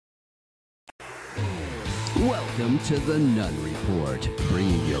Welcome to the Nunn Report,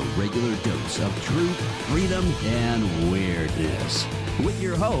 bringing your regular dose of truth, freedom, and weirdness. With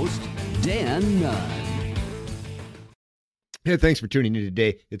your host, Dan Nunn. Hey, thanks for tuning in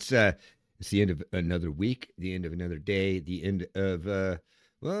today. It's the end of another week, the end of another day, the end of,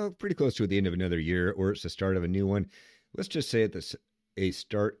 pretty close to the end of another year, or it's the start of a new one. Let's just say it's a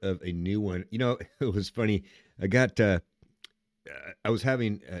start of a new one. You know, it was funny. I was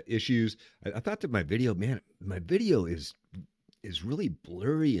having issues. I thought that my video is really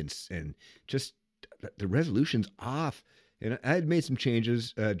blurry and just the resolution's off. And I had made some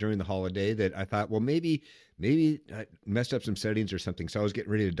changes during the holiday that I thought, well, maybe I messed up some settings or something. So I was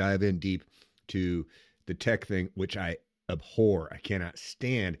getting ready to dive in deep to the tech thing, which I abhor. I cannot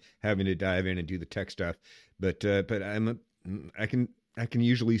stand having to dive in and do the tech stuff. But I can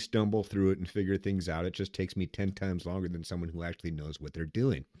usually stumble through it and figure things out. It just takes me 10 times longer than someone who actually knows what they're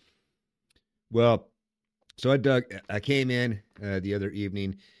doing. Well, so I came in the other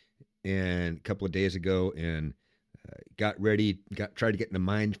evening and a couple of days ago and got ready, tried to get in the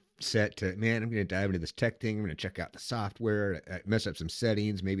mindset to, man, I'm going to dive into this tech thing. I'm going to check out the software, mess up some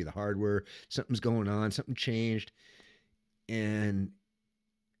settings, maybe the hardware. Something's going on, something changed. And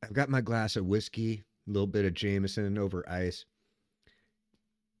I've got my glass of whiskey, a little bit of Jameson over ice.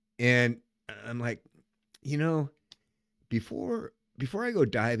 And I'm like, you know, before I go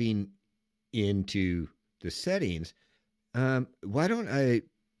diving into the settings, why don't I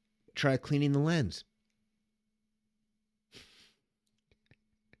try cleaning the lens?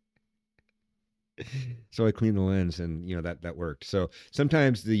 So I cleaned the lens, and you know that worked. So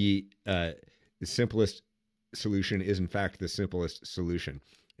sometimes the simplest solution is in fact the simplest solution.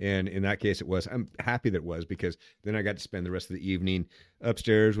 And in that case, it was. I'm happy that it was, because then I got to spend the rest of the evening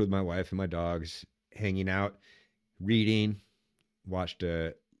upstairs with my wife and my dogs, hanging out, reading, watched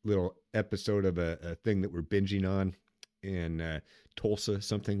a little episode of a thing that we're binging on in Tulsa,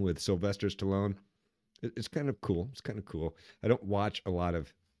 something with Sylvester Stallone. It's kind of cool. I don't watch a lot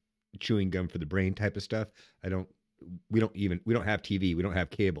of chewing gum for the brain type of stuff. We don't have TV. We don't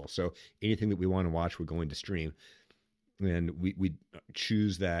have cable. So anything that we want to watch, we're going to stream. And we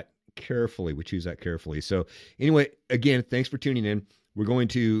choose that carefully. So anyway, again, thanks for tuning in. We're going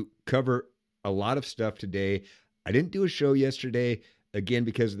to cover a lot of stuff today. I didn't do a show yesterday, again,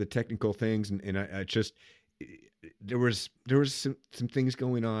 because of the technical things. And I just, there was some things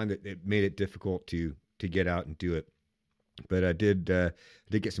going on that made it difficult to get out and do it. But I did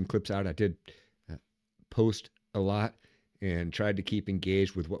get some clips out. I did post a lot and tried to keep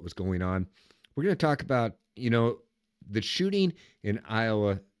engaged with what was going on. We're going to talk about, the shooting in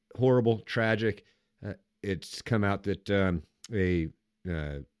Iowa, horrible, tragic. It's come out that a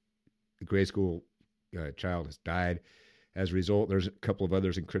grade school child has died as a result. There's a couple of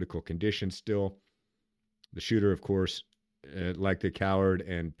others in critical condition still. The shooter, of course, like the coward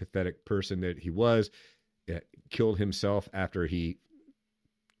and pathetic person that he was, killed himself after he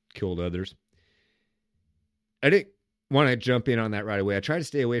killed others. I didn't want to jump in on that right away. I try to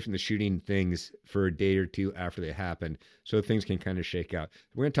stay away from the shooting things for a day or two after they happen, so things can kind of shake out.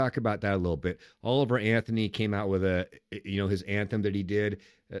 We're going to talk about that a little bit. Oliver Anthony came out with his anthem that he did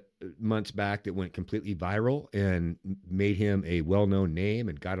months back that went completely viral and made him a well-known name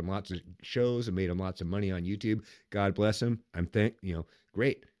and got him lots of shows and made him lots of money on YouTube. God bless him.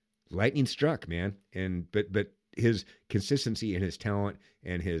 Great. Lightning struck, man. But his consistency and his talent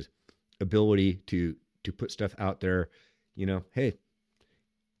and his ability to put stuff out there, hey,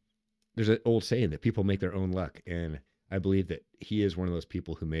 there's an old saying that people make their own luck. And I believe that he is one of those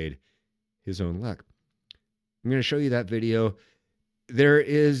people who made his own luck. I'm going to show you that video. There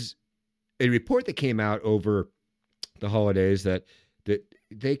is a report that came out over the holidays that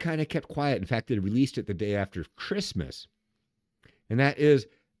they kind of kept quiet. In fact, they released it the day after Christmas. And that is,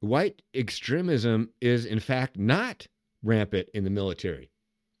 white extremism is in fact not rampant in the military.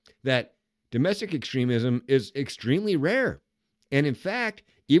 That domestic extremism is extremely rare. And in fact,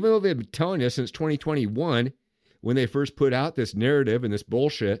 even though they've been telling us since 2021, when they first put out this narrative and this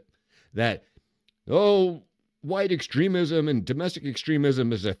bullshit that, white extremism and domestic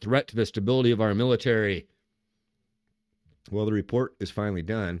extremism is a threat to the stability of our military. Well, the report is finally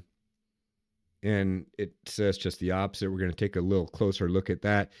done. And it says just the opposite. We're going to take a little closer look at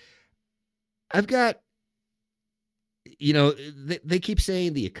that. I've got, they keep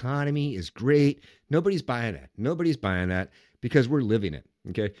saying the economy is great. Nobody's buying that because we're living it.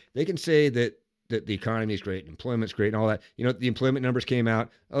 Okay. They can say that the economy is great, employment's great and all that. The employment numbers came out.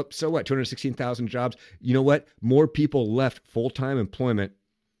 Oh, so what? 216,000 jobs. You know what? More people left full-time employment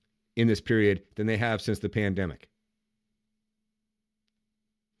in this period than they have since the pandemic.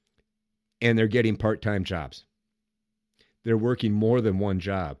 and they're getting part-time jobs. They're working more than one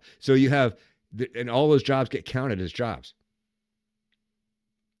job. So you have, and all those jobs get counted as jobs.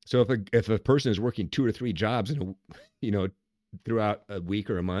 So if a person is working 2 or 3 jobs throughout a week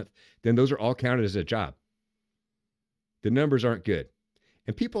or a month, then those are all counted as a job. The numbers aren't good.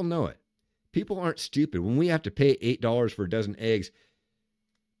 And people know it. People aren't stupid. When we have to pay $8 for a dozen eggs,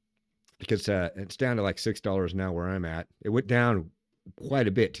 because it's down to like $6 now where I'm at. It went down quite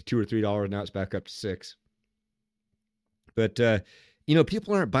a bit to $2 or $3. Now it's back up to $6. But,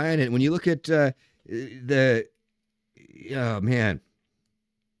 people aren't buying it. When you look at oh, man.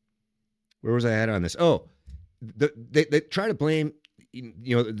 Where was I at on this? Oh, they try to blame,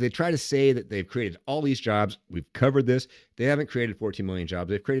 they try to say that they've created all these jobs. We've covered this. They haven't created 14 million jobs.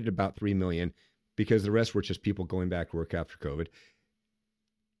 They've created about 3 million because the rest were just people going back to work after COVID.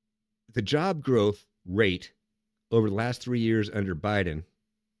 The job growth rate over the last 3 years under Biden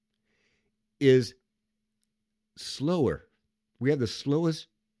is slower. We have the slowest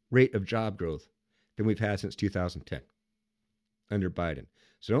rate of job growth than we've had since 2010 under Biden.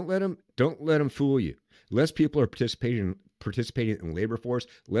 So don't let them fool you. Less people are participating in the labor force.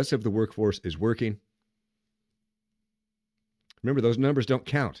 Less of the workforce is working. Remember, those numbers don't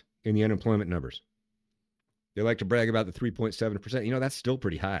count in the unemployment numbers. They like to brag about the 3.7%. That's still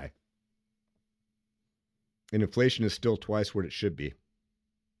pretty high. And inflation is still twice what it should be.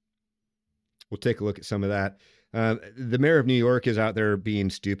 We'll take a look at some of that. The mayor of New York is out there being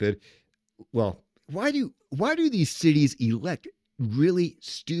stupid. Well, why do these cities elect really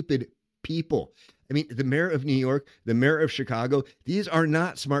stupid people? I mean, the mayor of New York, the mayor of Chicago, these are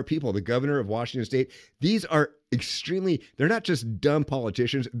not smart people. The governor of Washington State, these are they're not just dumb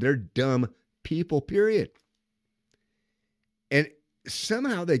politicians, they're dumb people, period. And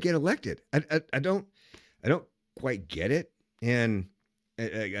somehow they get elected. I don't quite get it. And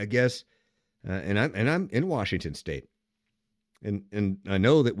I guess, and I'm in Washington State. And I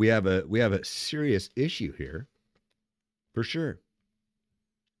know that we have a serious issue here, for sure.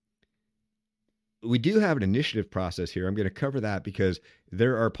 We do have an initiative process here. I'm going to cover that because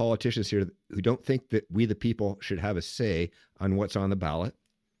there are politicians here who don't think that we, the people, should have a say on what's on the ballot.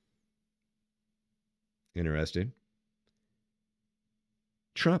 Interesting.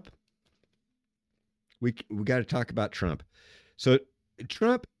 Trump. We got to talk about Trump. So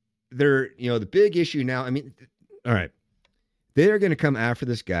Trump, the big issue now, all right. They're going to come after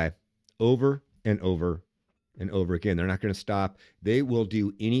this guy over and over and over again. They're not going to stop. They will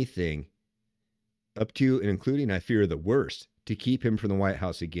do anything up to and including, I fear, the worst to keep him from the White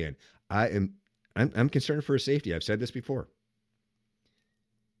House again. I'm concerned for his safety. I've said this before.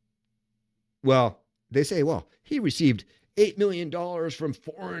 Well, they say, he received $8 million from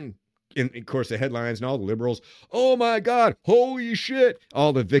foreign. And of course, the headlines and all the liberals, oh my God, holy shit.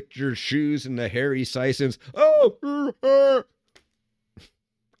 All the Victor Shoes and the Harry Sisons. Oh,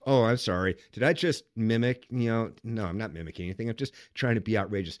 I'm sorry. Did I just mimic? No, I'm not mimicking anything. I'm just trying to be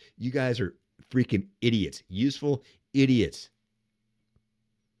outrageous. You guys are freaking idiots, useful idiots.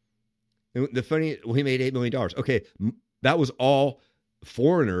 And the funny, he made $8 million. Okay, that was all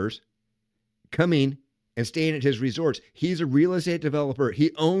foreigners coming and staying at his resorts. He's a real estate developer.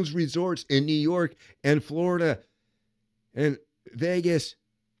 He owns resorts in New York and Florida and Vegas.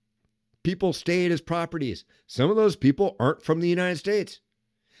 People stay at his properties. Some of those people aren't from the United States.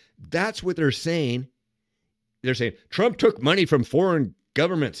 That's what they're saying. They're saying Trump took money from foreign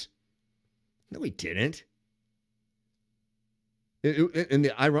governments. No, he didn't. And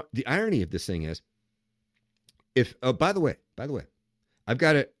the irony of this thing is, by the way, I've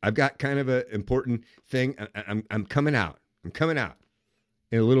got kind of an important thing. I'm coming out. I'm coming out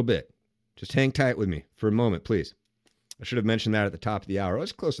in a little bit. Just hang tight with me for a moment, please. I should have mentioned that at the top of the hour. I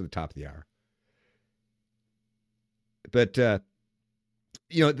was close to the top of the hour. But the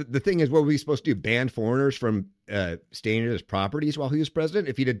thing is, what were we supposed to do? Ban foreigners from staying at his properties while he was president?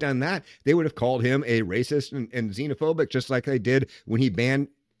 If he'd have done that, they would have called him a racist and xenophobic, just like they did when he banned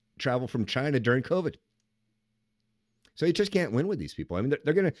travel from China during COVID. So he just can't win with these people.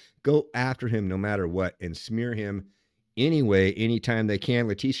 They're going to go after him no matter what and smear him anyway, anytime they can.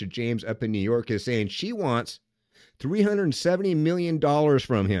 Letitia James up in New York is saying she wants $370 million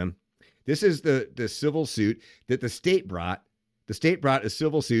from him. This is the civil suit that the state brought. The state brought a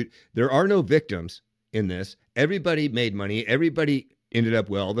civil suit. There are no victims in this. Everybody made money. Everybody ended up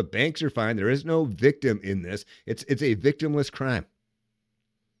well. The banks are fine. There is no victim in this. It's a victimless crime.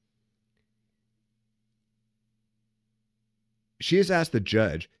 She has asked the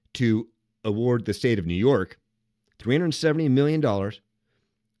judge to award the state of New York $370 million.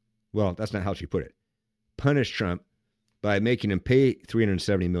 Well, that's not how she put it. Punish Trump by making him pay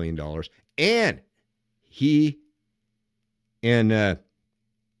 $370 million. And he and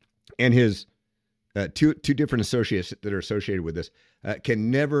his two different associates that are associated with this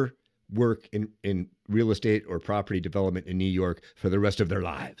can never work in real estate or property development in New York for the rest of their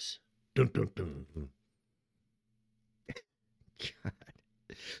lives. Dun, dun, dun. God.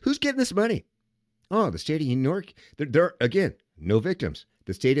 Who's getting this money? Oh, the state of New York. There again, no victims.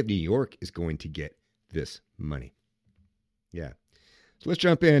 The state of New York is going to get this money. Yeah. So let's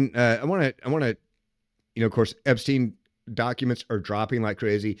jump in. I want to, of course, Epstein documents are dropping like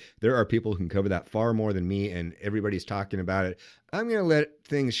crazy. There are people who can cover that far more than me, and everybody's talking about it. I'm going to let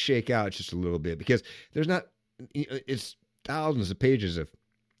things shake out just a little bit because it's thousands of pages of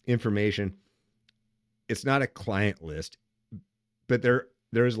information. It's not a client list, but there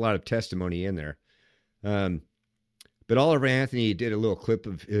is a lot of testimony in there. But Oliver Anthony did a little clip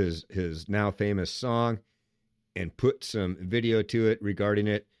of his now famous song and put some video to it regarding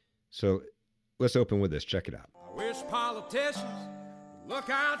it. So let's open with this. Check it out. I wish politicians would look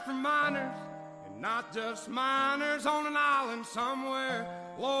out for minors, and not just minors on an island somewhere.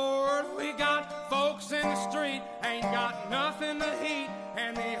 Lord, we got folks in the street, ain't got nothing to eat,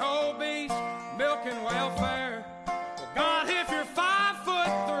 and the obese milking welfare. Well, God, if you're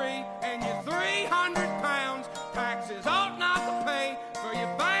 5'3" and you're 300 pounds, taxes ought not to pay for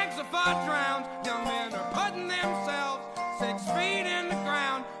your bags of fudge rounds. Young men are putting themselves 6 feet in the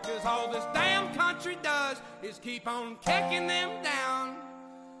ground, 'cause all this damn country does is keep on kicking them down.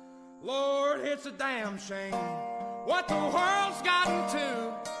 Lord, it's a damn shame what the world's gotten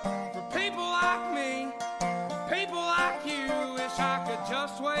to for people like me, people like you. Wish I could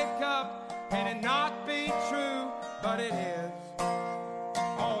just wake up and it not be true, but it is.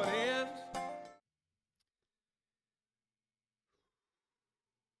 Oh, it is.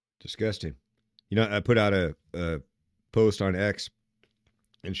 Disgusting. I put out a post on X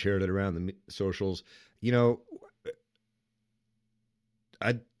and shared it around the socials.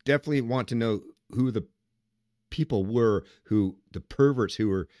 I definitely want to know who the people were, the perverts who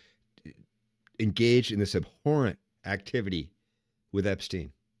were engaged in this abhorrent activity with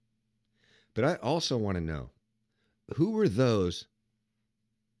Epstein. But I also want to know who were those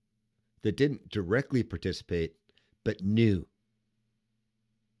that didn't directly participate but knew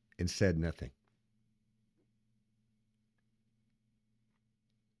and said nothing.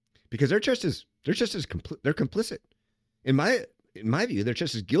 Because they're just as they're complicit. In my view, they're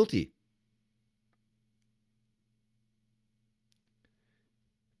just as guilty.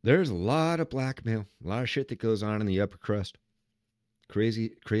 There's a lot of blackmail, a lot of shit that goes on in the upper crust.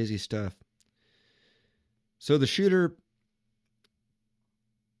 Crazy stuff. So the shooter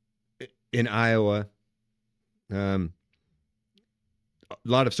in Iowa, a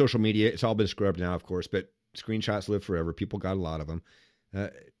lot of social media, it's all been scrubbed now, of course, but screenshots live forever. People got a lot of them.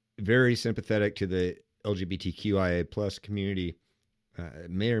 Very sympathetic to the LGBTQIA plus community.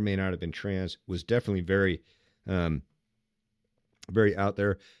 May or may not have been trans. Was definitely very, very out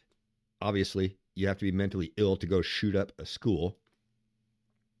there. Obviously, you have to be mentally ill to go shoot up a school.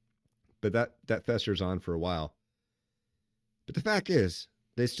 But that festers on for a while. But the fact is,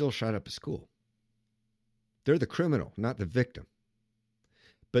 they still shot up a school. They're the criminal, not the victim.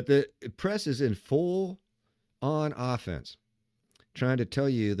 But the press is in full on offense, trying to tell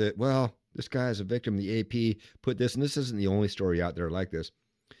you that, well, this guy is a victim. The AP put this, and this isn't the only story out there like this.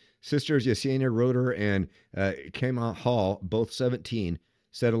 Sisters Yesenia Roeder and Kema Hall, both 17,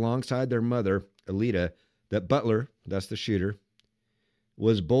 said alongside their mother, Alita, that Butler, that's the shooter,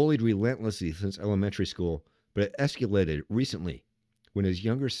 was bullied relentlessly since elementary school, but it escalated recently when his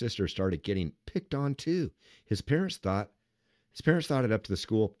younger sister started getting picked on too. His parents thought it up to the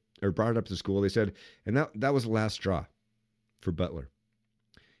school, or brought it up to the school. They said, and that was the last straw for Butler.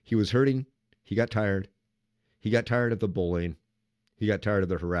 He was hurting. He got tired. He got tired of the bullying. He got tired of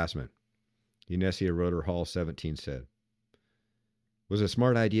the harassment. Yesenia Roeder Hall, 17, said. Was it a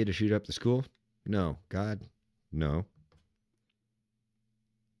smart idea to shoot up the school? No. God, no.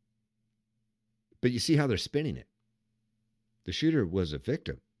 But you see how they're spinning it. The shooter was a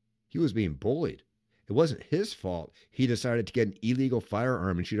victim. He was being bullied. It wasn't his fault. He decided to get an illegal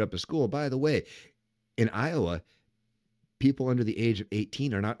firearm and shoot up a school. By the way, in Iowa, people under the age of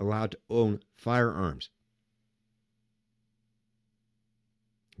 18 are not allowed to own firearms.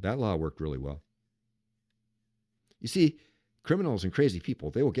 That law worked really well. You see, criminals and crazy people,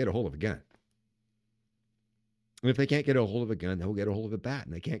 they will get a hold of a gun. And if they can't get a hold of a gun, they will get a hold of a bat,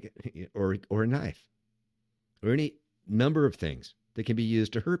 and they can't get, or a knife, or any number of things that can be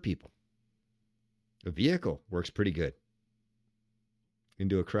used to hurt people. A vehicle works pretty good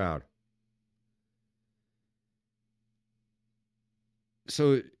into a crowd.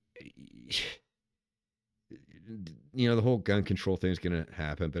 so, the whole gun control thing is going to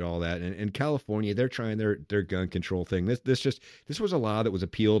happen, but all that. And in California, they're trying their gun control thing. This was a law that was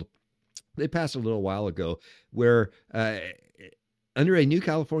appealed. They passed a little while ago where under a new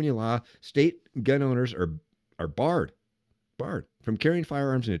California law, state gun owners are barred from carrying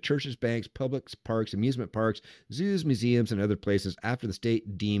firearms into churches, banks, public parks, amusement parks, zoos, museums, and other places after the state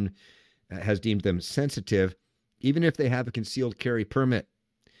has deemed them sensitive, even if they have a concealed carry permit.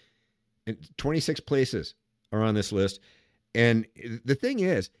 And 26 places are on this list. And the thing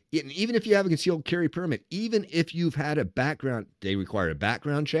is, even if you have a concealed carry permit, even if you've had they require a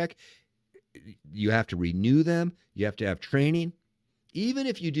background check. You have to renew them. You have to have training. Even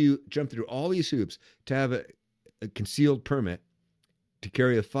if you jump through all these hoops to have a concealed permit to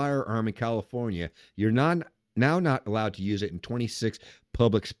carry a firearm in California, you're now not allowed to use it in 26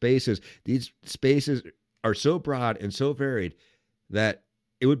 public spaces. These spaces are so broad and so varied that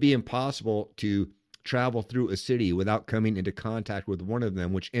it would be impossible to travel through a city without coming into contact with one of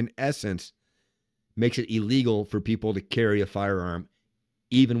them, which in essence makes it illegal for people to carry a firearm,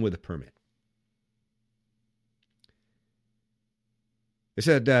 even with a permit. It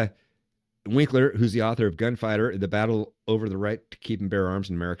said, Winkler, who's the author of Gunfighter, The Battle Over the Right to Keep and Bear Arms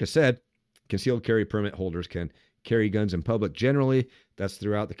in America, said concealed carry permit holders can carry guns in public generally. That's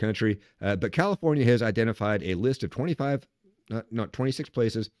throughout the country. But California has identified a list of 26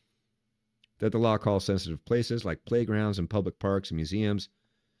 places that the law calls sensitive places, like playgrounds and public parks and museums,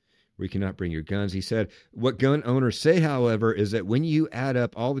 where you cannot bring your guns. He said, what gun owners say, however, is that when you add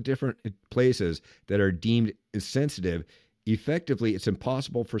up all the different places that are deemed sensitive, effectively, it's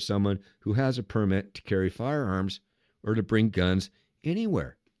impossible for someone who has a permit to carry firearms or to bring guns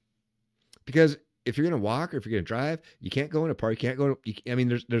anywhere. Because if you're going to walk or if you're going to drive, you can't go in a park. You can't go.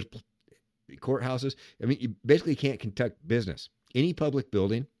 There's courthouses. You basically can't conduct business. Any public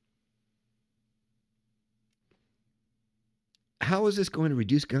building. How is this going to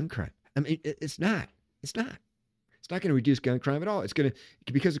reduce gun crime? It's not. It's not. It's not going to reduce gun crime at all. It's going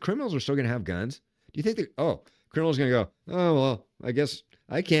to, because the criminals are still going to have guns. Do you think that, criminals are going to go, oh, well, I guess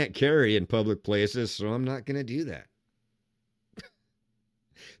I can't carry in public places, so I'm not going to do that.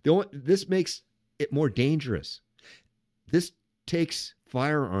 This makes it more dangerous. This takes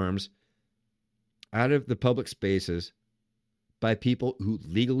firearms out of the public spaces by people who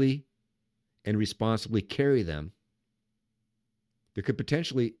legally and responsibly carry them that could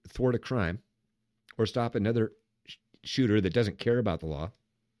potentially thwart a crime or stop another shooter that doesn't care about the law.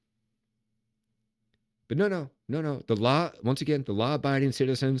 But no. The law, once again, the law-abiding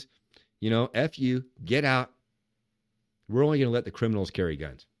citizens, F you, get out. We're only going to let the criminals carry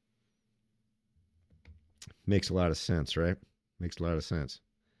guns. Makes a lot of sense, right? Makes a lot of sense.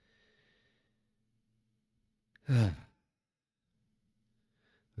 Okay,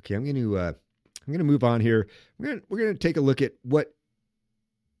 I'm going to move on here. We're going to take a look at what,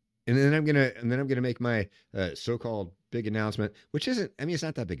 and then I'm going to make my so-called big announcement, which isn't, it's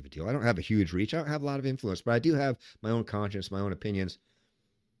not that big of a deal. I don't have a huge reach. I don't have a lot of influence, but I do have my own conscience, my own opinions.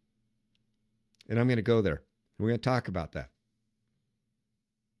 And I'm going to go there. We're going to talk about that.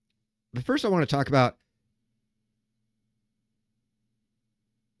 But first I want to talk about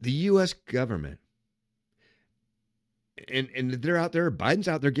the U.S. government. And they're out there, Biden's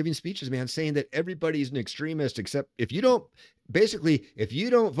out there giving speeches, man, saying that everybody's an extremist, except if you don't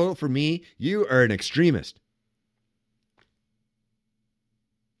vote for me, you are an extremist.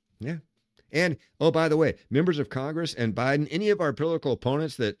 Yeah. And, by the way, members of Congress and Biden, any of our political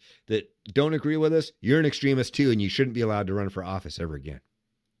opponents that don't agree with us, you're an extremist too, and you shouldn't be allowed to run for office ever again.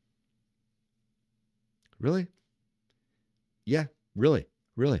 Really? Yeah, really.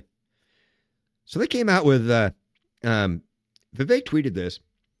 So they came out with, Vivek tweeted this,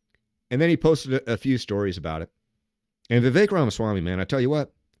 and then he posted a few stories about it. And Vivek Ramaswamy, man, I tell you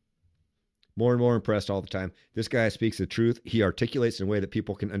what, more and more impressed all the time. This guy speaks the truth. He articulates in a way that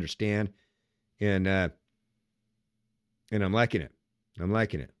people can understand. And I'm liking it.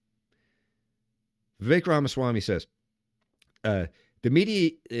 Vivek Ramaswamy says, the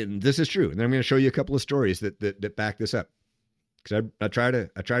media, and this is true, and I'm going to show you a couple of stories that back this up. Because I try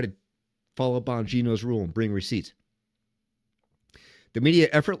to follow Bongino's rule and bring receipts. The media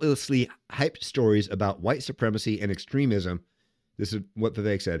effortlessly hyped stories about white supremacy and extremism, this is what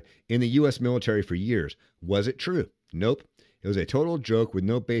Vivek said, in the U.S. military for years. Was it true? Nope. It was a total joke with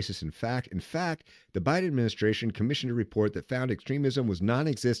no basis in fact. In fact, the Biden administration commissioned a report that found extremism was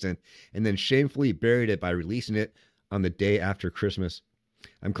non-existent and then shamefully buried it by releasing it on the day after Christmas.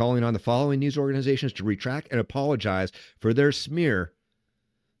 I'm calling on the following news organizations to retract and apologize for their smear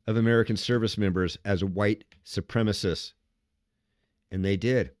of American service members as white supremacists. And they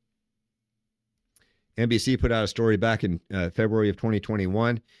did. NBC put out a story back in February of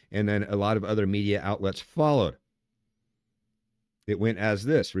 2021, and then a lot of other media outlets followed. It went as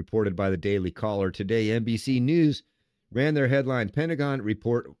this, reported by the Daily Caller. Today, NBC News ran their headline, Pentagon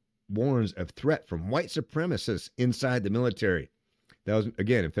report warns of threat from white supremacists inside the military. That was,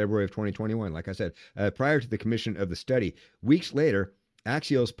 again, in February of 2021, like I said, prior to the commission of the study. Weeks later,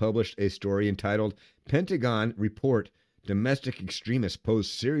 Axios published a story entitled, Pentagon Report Domestic Extremists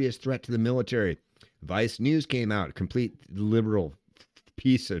Pose Serious Threat to the Military. Vice News came out, complete liberal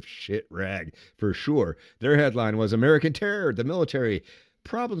piece of shit rag, for sure. Their headline was, American Terror, the Military,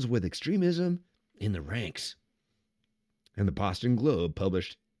 Problems with Extremism in the Ranks. And the Boston Globe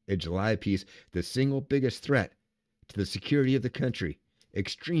published a July piece, The Single Biggest Threat to the Security of the Country,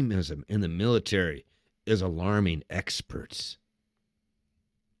 Extremism in the Military is Alarming Experts.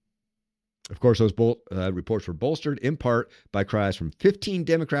 Of course, those reports were bolstered in part by cries from 15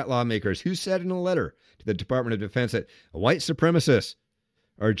 Democrat lawmakers who said in a letter to the Department of Defense that white supremacists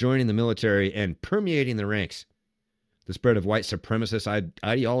are joining the military and permeating the ranks. The spread of white supremacist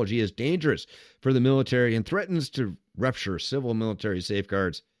ideology is dangerous for the military and threatens to rupture civil military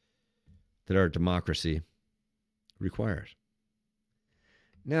safeguards that our democracy requires.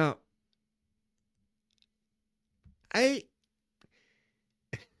 Now, I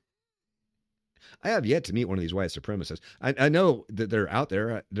have yet to meet one of these white supremacists. I know that they're out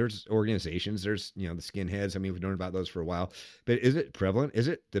there. There's organizations. There's, the skinheads. I mean, we've known about those for a while. But is it prevalent? Is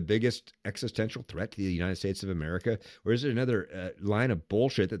it the biggest existential threat to the United States of America? Or is it another line of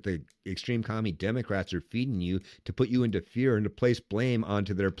bullshit that the extreme commie Democrats are feeding you to put you into fear and to place blame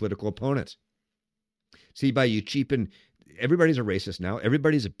onto their political opponents? See, by you cheapen, everybody's a racist now.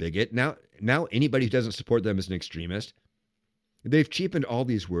 Everybody's a bigot. Now anybody who doesn't support them is an extremist. They've cheapened all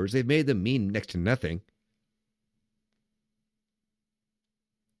these words. They've made them mean next to nothing.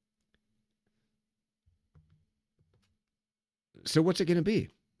 So what's it going to be?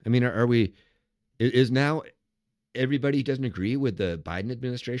 I mean, is now everybody who doesn't agree with the Biden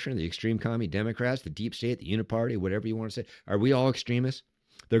administration, the extreme commie Democrats, the deep state, the uniparty, whatever you want to say, are we all extremists?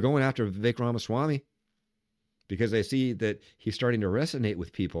 They're going after Vivek Ramaswamy because they see that he's starting to resonate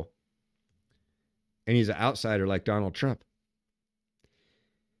with people. And he's an outsider like Donald Trump.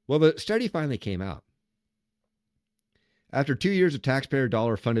 Well, the study finally came out. After 2 years of taxpayer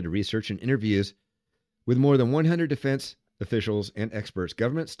dollar-funded research and interviews with more than 100 defense officials and experts,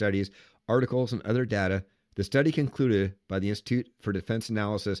 government studies, articles, and other data, the study concluded by the Institute for Defense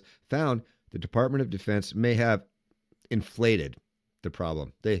Analysis found the Department of Defense may have inflated the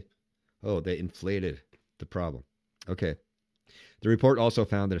problem. They inflated the problem. Okay. The report also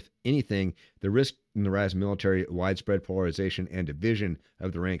found that, if anything, the risk in the rise of military widespread polarization and division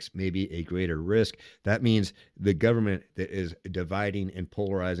of the ranks may be a greater risk. That means the government that is dividing and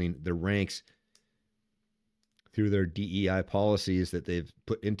polarizing the ranks through their DEI policies that they've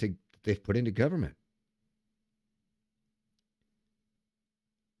put into government.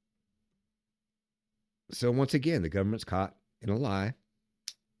 So once again, the government's caught in a lie.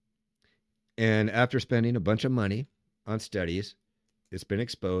 And after spending a bunch of money on studies, it's been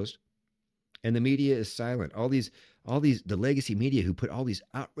exposed, and the media is silent. All these, the legacy media who put all these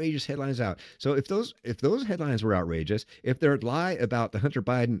outrageous headlines out. So if those headlines were outrageous, if their lie about the Hunter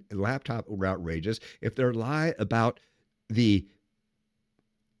Biden laptop were outrageous, if their lie about the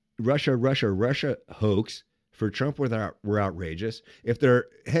Russia hoax for Trump were outrageous, if their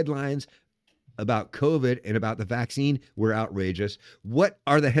headlines about COVID and about the vaccine were outrageous, what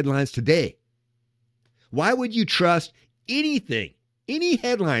are the headlines today? Why would you trust anything? Any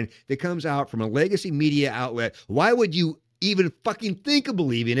headline that comes out from a legacy media outlet, why would you even fucking think of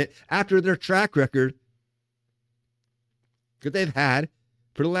believing it after their track record that they've had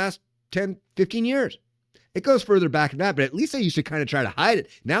for the last 10, 15 years? It goes further back than that, but at least they used to kind of try to hide it.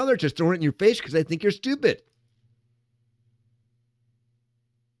 Now they're just throwing it in your face because they think you're stupid.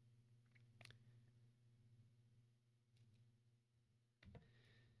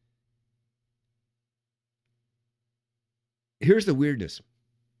 Here's the weirdness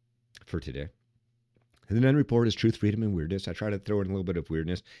for today. The Nunn Report is truth, freedom, and weirdness. I try to throw in a little bit of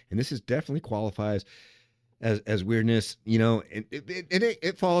weirdness, and this is definitely qualifies as weirdness. And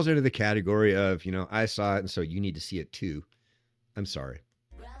it falls into the category of, I saw it, and so you need to see it too. I'm sorry.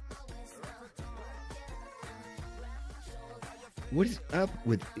 What is up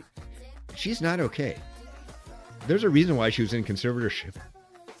with? She's not okay. There's a reason why she was in conservatorship.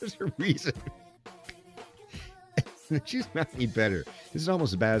 There's a reason. She's not any better. This is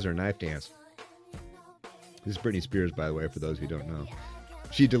almost as bad as her knife dance. This is Britney Spears, by the way, for those who don't know.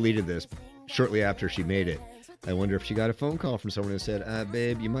 She deleted this shortly after she made it. I wonder if she got a phone call from someone who said,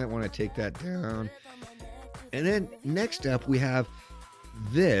 babe, you might want to take that down. And then next up, we have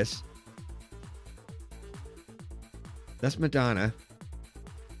this. That's Madonna.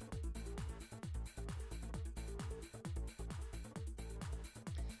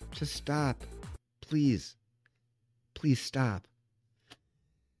 Just stop. Please. Please stop.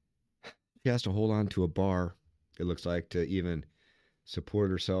 She has to hold on to a bar, it looks like, to even support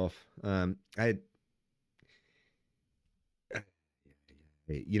herself.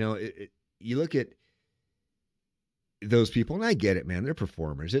 You look at those people, and I get it, man. They're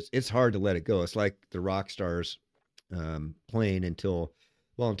performers. It's hard to let it go. It's like the rock stars playing until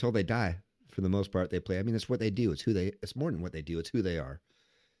they die. For the most part, they play. I mean, it's what they do. It's more than what they do. It's who they are.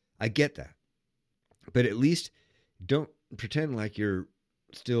 I get that. But at least don't pretend like you're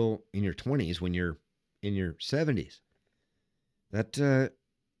still in your 20s when you're in your 70s. That's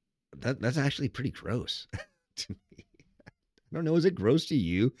actually pretty gross to me. I don't know. Is it gross to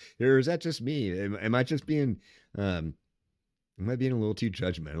you, or is that just me? Am I just being am I being a little too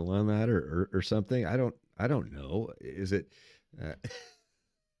judgmental on that, or something? I don't know. Is it?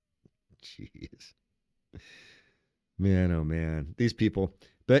 Jeez, man, oh man, these people.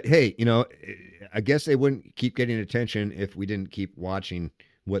 But hey, I guess they wouldn't keep getting attention if we didn't keep watching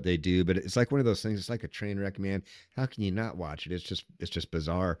what they do. But it's like one of those things. It's like a train wreck, man. How can you not watch it? It's just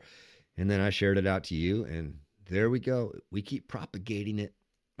bizarre. And then I shared it out to you, and there we go. We keep propagating it,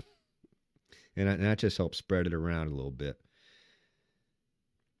 and that just helps spread it around a little bit.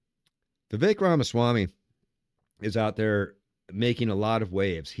 Vivek Ramaswamy is out there making a lot of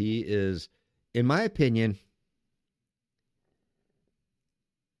waves. He is, in my opinion,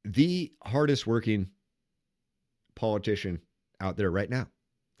 the hardest working politician out there right now.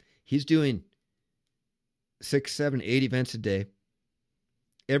 He's doing 6, 7, 8 events a day,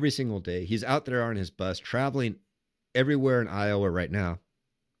 every single day. He's out there on his bus, traveling everywhere in Iowa right now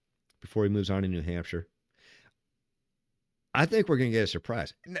before he moves on to New Hampshire. I think we're going to get a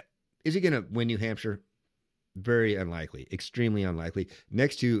surprise. Is he going to win New Hampshire? Very unlikely, extremely unlikely,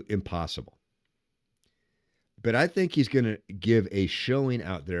 next to impossible. But I think he's going to give a showing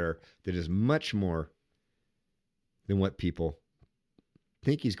out there that is much more than what people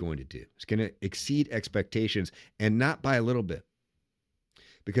think he's going to do. It's going to exceed expectations, and not by a little bit.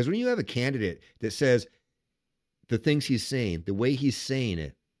 Because when you have a candidate that says the things he's saying, the way he's saying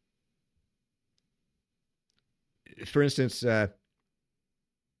it, for instance,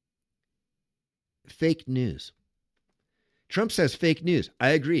 fake news. Trump says fake news. I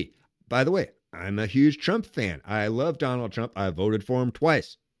agree. By the way, I'm a huge Trump fan. I love Donald Trump. I voted for him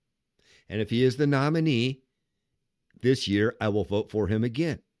twice. And if he is the nominee this year, I will vote for him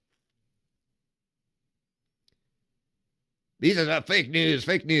again. He says, fake news.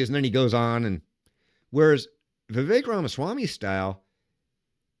 And then he goes on. And whereas Vivek Ramaswamy's style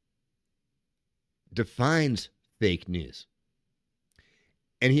defines fake news.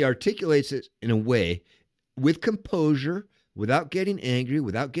 And he articulates it in a way with composure, without getting angry,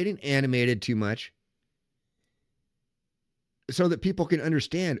 without getting animated too much, so that people can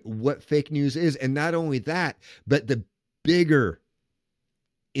understand what fake news is. And not only that, but the bigger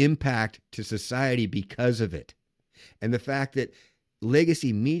impact to society because of it. And the fact that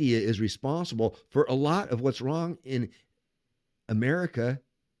legacy media is responsible for a lot of what's wrong in America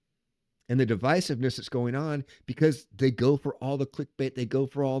and the divisiveness that's going on, because they go for all the clickbait, they go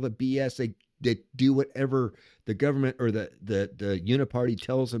for all the BS, they do whatever the government or the uniparty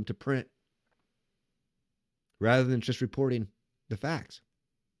tells them to print, rather than just reporting the facts.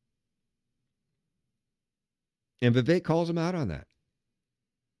 And Vivek calls him out on that.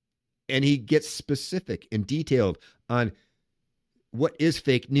 And he gets specific and detailed on what is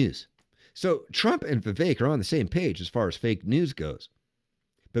fake news. So Trump and Vivek are on the same page as far as fake news goes.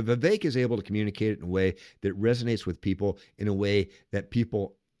 But Vivek is able to communicate it in a way that resonates with people, in a way that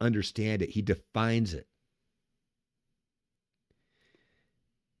people understand it. He defines it.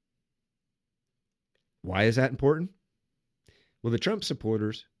 Why is that important? Well, the Trump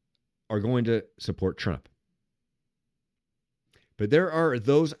supporters are going to support Trump. But there are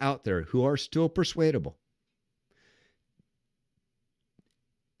those out there who are still persuadable.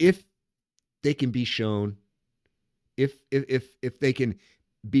 If they can be shown, if they can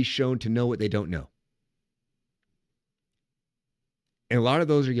be shown to know what they don't know. And a lot of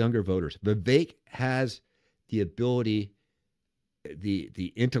those are younger voters. Vivek has the ability,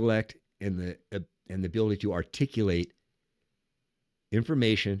 the intellect, and the ability to articulate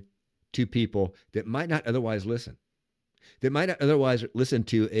information to people that might not otherwise listen. That might not otherwise listen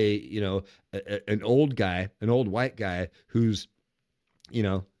to an old guy, an old white guy who's,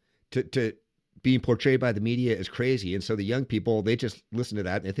 to being portrayed by the media as crazy. And so the young people, they just listen to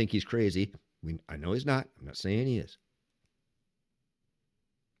that and they think he's crazy. I know he's not. I'm not saying he is.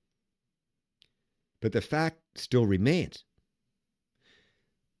 But the fact still remains.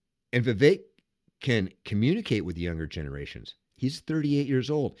 And Vivek can communicate with younger generations. He's 38 years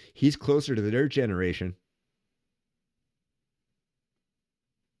old. He's closer to their generation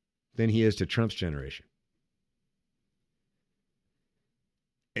than he is to Trump's generation.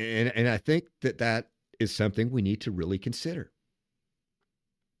 And I think that is something we need to really consider.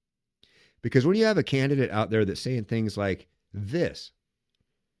 Because when you have a candidate out there that's saying things like this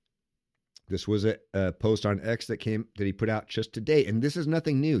was a post on X that he put out just today, and this is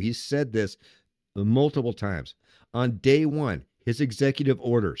nothing new. He's said this multiple times. On day one, his executive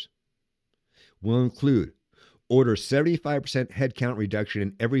orders will include order 75% headcount reduction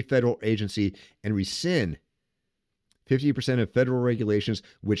in every federal agency and rescind 50% of federal regulations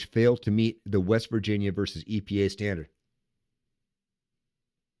which fail to meet the West Virginia versus EPA standard.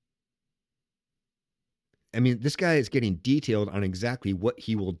 I mean, this guy is getting detailed on exactly what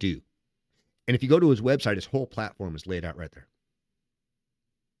he will do. And if you go to his website, his whole platform is laid out right there.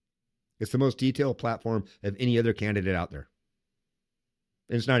 It's the most detailed platform of any other candidate out there.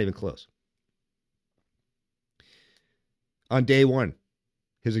 And it's not even close. On day one,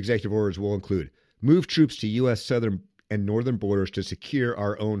 his executive orders will include move troops to U.S. southern and northern borders to secure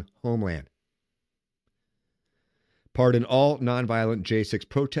our own homeland. Pardon all nonviolent J6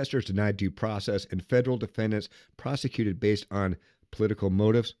 protesters denied due process and federal defendants prosecuted based on political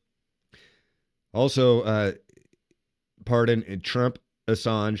motives. Also, pardon Trump,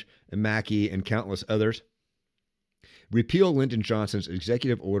 Assange, and Mackey, and countless others. Repeal Lyndon Johnson's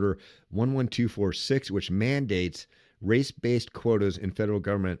Executive Order 11246, which mandates race-based quotas in federal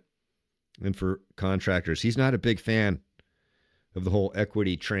government and for contractors. He's not a big fan of the whole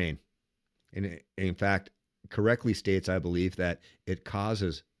equity train. And in fact, correctly states, I believe, that it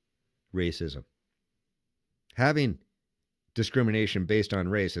causes racism. Having discrimination based on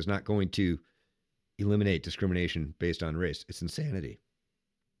race is not going to eliminate discrimination based on race. It's insanity.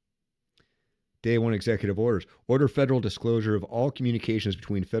 Day one executive orders. Order federal disclosure of all communications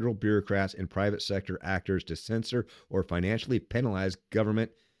between federal bureaucrats and private sector actors to censor or financially penalize government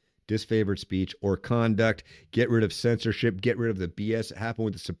disfavored speech or conduct. Get rid of censorship. Get rid of the BS that happened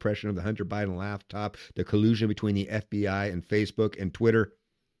with the suppression of the Hunter Biden laptop, the collusion between the FBI and Facebook and Twitter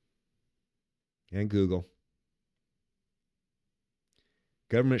and Google.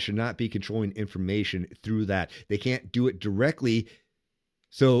 Government should not be controlling information through that. They can't do it directly,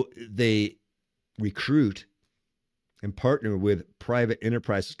 so they recruit and partner with private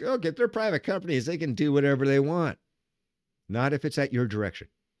enterprises. Go get their private companies. They can do whatever they want. Not if it's at your direction.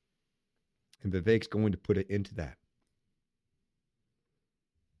 And Vivek's going to put it into that.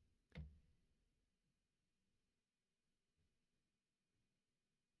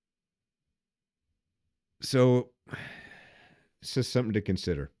 So, it's just something to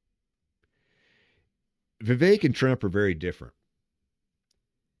consider. Vivek and Trump are very different.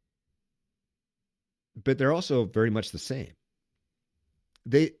 But they're also very much the same.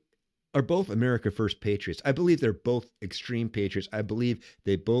 They are both America First patriots. I believe they're both extreme patriots. I believe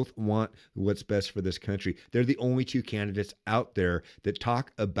they both want what's best for this country. They're the only two candidates out there that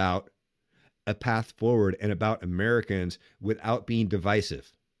talk about a path forward and about Americans without being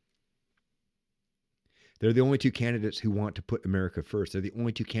divisive. They're the only two candidates who want to put America first. They're the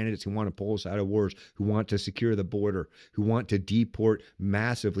only two candidates who want to pull us out of wars, who want to secure the border, who want to deport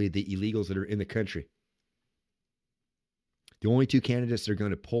massively the illegals that are in the country. The only two candidates that are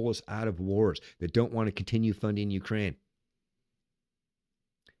going to pull us out of wars, that don't want to continue funding Ukraine.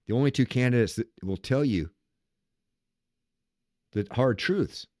 The only two candidates that will tell you the hard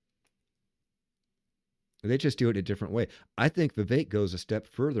truths. They just do it a different way. I think Vivek goes a step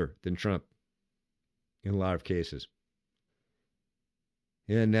further than Trump in a lot of cases.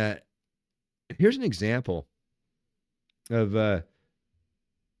 And here's an example of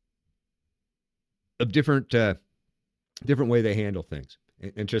different way they handle things,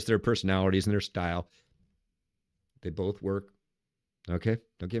 and just their personalities and their style. They both work. Okay,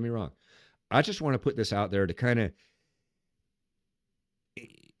 don't get me wrong. I just want to put this out there to kind of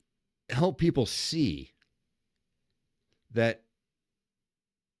help people see that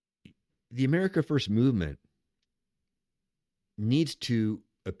the America First movement needs to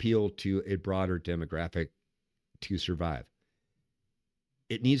appeal to a broader demographic to survive.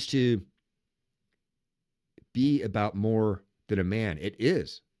 It needs to be about more than a man. It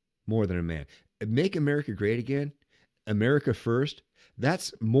is more than a man. Make America Great Again, America First,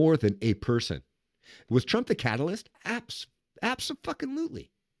 that's more than a person. Was Trump the catalyst?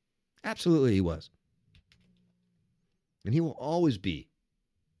 Absolutely. Absolutely he was. And he will always be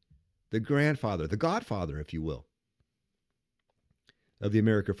the grandfather, the godfather, if you will, of the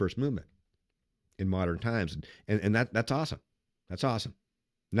America First movement in modern times. And that's awesome. That's awesome.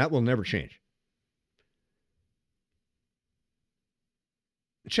 And that will never change.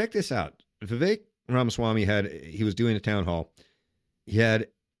 Check this out. Vivek Ramaswamy he was doing a town hall. He had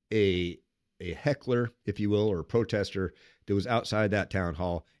a heckler, if you will, or a protester that was outside that town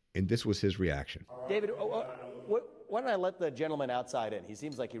hall, and this was his reaction. David, why don't I let the gentleman outside in? He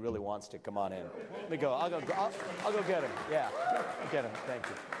seems like he really wants to. Come on in. Let me go. I'll go get him. Yeah, I'll get him. Thank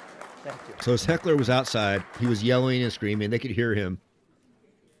you. Thank you. So his heckler was outside. He was yelling and screaming. They could hear him.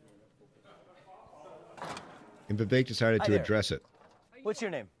 And Vivek decided to address it. What's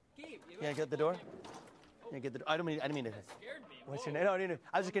your name? Gabe. Yeah, get the door. Yeah, get the door. I didn't mean to. What's your name? No,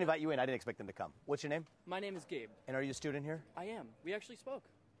 I was just going to invite you in. I didn't expect them to come. What's your name? My name is Gabe. And are you a student here? I am. We actually spoke.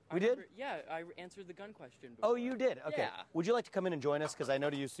 We did? Yeah, I answered the gun question before. Oh, you did? Okay. Yeah. Would you like to come in and join us? Because I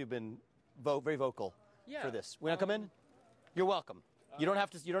noticed you've been very vocal for this. Want to come in? You're welcome. You don't have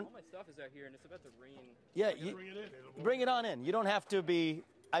to. You don't. All my stuff is out here, and it's about to rain. Yeah, bring it on in. You don't have to be.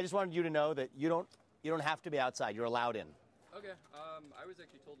 I just wanted you to know that you don't have to be outside. You're allowed in. Okay. I was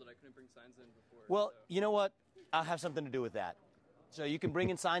actually told that I couldn't bring signs in before. Well, so. you know what? I'll have something to do with that. So you can bring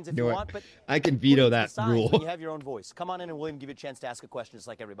in signs if you want, but I can veto that rule. When you have your own voice. Come on in, and we'll even give you a chance to ask a question just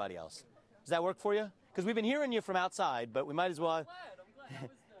like everybody else. Does that work for you? Because we've been hearing you from outside, but we might as well. I'm glad.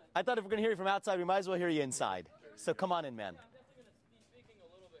 I thought if we're going to hear you from outside, we might as well hear you inside. So come on in, man. I'm definitely going to be speaking a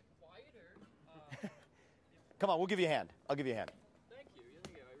little bit quieter. Come on, we'll give you a hand. I'll give you a hand. Thank you.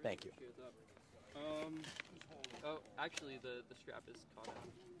 I really Thank you. appreciate that. Oh, actually, the strap is caught out.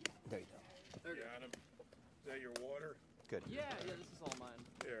 There you go. There you Got him. Is that your water? Good. Yeah, this is all mine.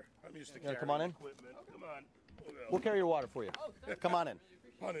 Here, I'm used to Yeah, carrying come on in. equipment. Come on. We'll carry your water for you. Come on in.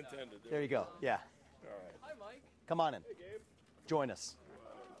 Pun intended. There you go. Yeah. All right. Hi, Mike. Come on in. Join us.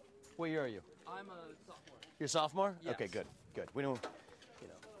 What year are you? I'm a sophomore. You're a sophomore? Yes. Okay, good. We don't,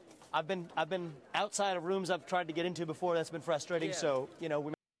 I've been outside of rooms I've tried to get into before. That's been frustrating. Yeah. So,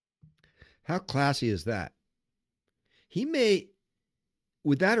 How classy is that? He may,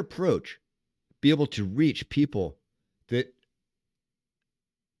 with that approach, be able to reach people that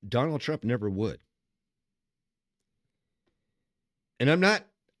Donald Trump never would. And I'm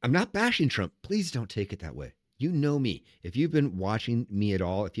not bashing Trump. Please don't take it that way. You know me. If you've been watching me at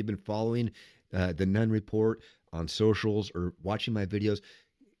all, if you've been following the Nunn Report on socials or watching my videos,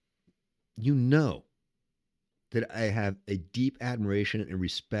 you know that I have a deep admiration and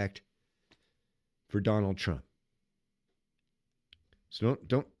respect for Donald Trump. So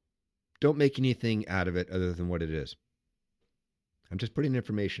don't make anything out of it other than what it is. I'm just putting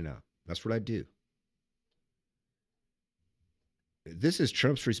information out. That's what I do. This is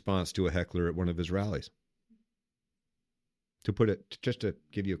Trump's response to a heckler at one of his rallies. To put it, just to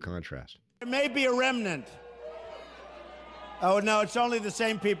give you a contrast. There may be a remnant. Oh, no, it's only the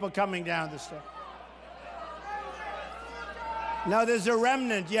same people coming down the steps. No, there's a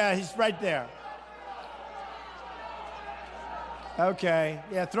remnant. Yeah, he's right there. Okay.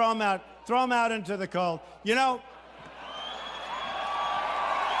 Yeah, throw him out. Throw him out into the cold.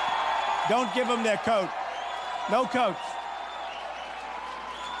 Don't give them their coat. No coats.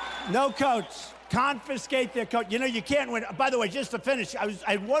 No coats. Confiscate their coat. You can't win. By the way, just to finish, I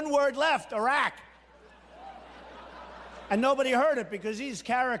had one word left, Iraq. And nobody heard it because these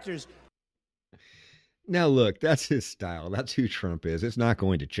characters. Now, look, that's his style. That's who Trump is. It's not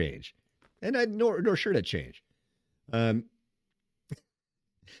going to change. And nor should it change. But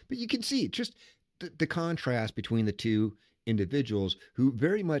you can see just the contrast between the two individuals who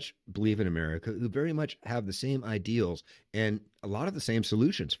very much believe in America, who very much have the same ideals and a lot of the same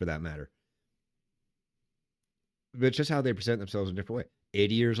solutions for that matter. But it's just how they present themselves in a different way.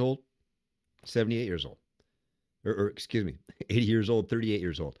 80 years old, 78 years old. Or excuse me, 80 years old, 38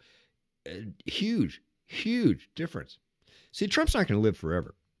 years old. Huge difference. See, Trump's not going to live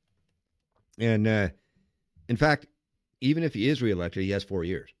forever. And in fact, even if he is reelected, he has 4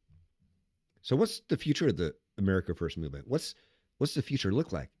 years. So what's the future of the America First movement? What's the future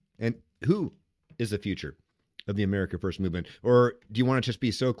look like? And who is the future of the America First movement? Or do you want to just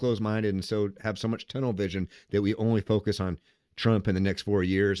be so close-minded and so have so much tunnel vision that we only focus on Trump in the next 4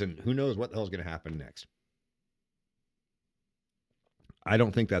 years and who knows what the hell is going to happen next? I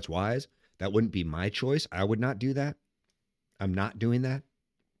don't think that's wise. That wouldn't be my choice. I would not do that. I'm not doing that.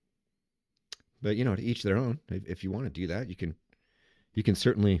 But to each their own. If you want to do that, you can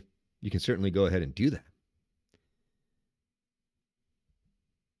certainly go ahead and do that.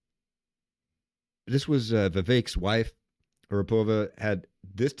 This was Vivek's wife, Arapova, had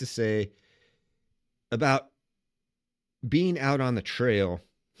this to say about being out on the trail,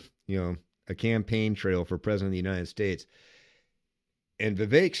 a campaign trail for president of the United States. And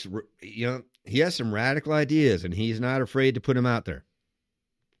Vivek's, he has some radical ideas, and he's not afraid to put them out there.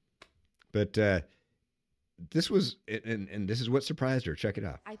 But this was, and this is what surprised her. Check it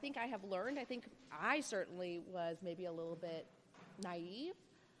out. I think I have learned. I think I certainly was maybe a little bit naive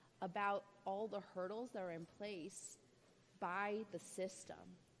about all the hurdles that are in place by the system.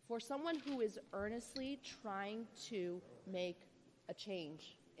 For someone who is earnestly trying to make a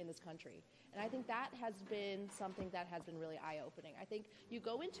change in this country. And I think that has been something that has been really eye-opening. I think you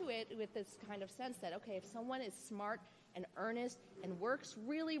go into it with this kind of sense that, okay, if someone is smart and earnest and works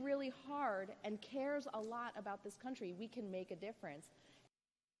really, really hard and cares a lot about this country, we can make a difference.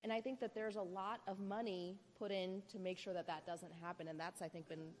 And I think that there's a lot of money put in to make sure that that doesn't happen. And that's, I think,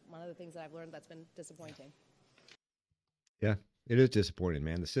 been one of the things that I've learned that's been disappointing. Yeah, it is disappointing,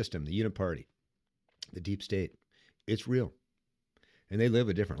 man. The system, the uniparty, the deep state, it's real. And they live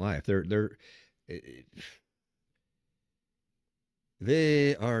a different life.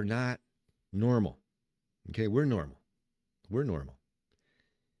 They are not normal. Okay, we're normal. We're normal.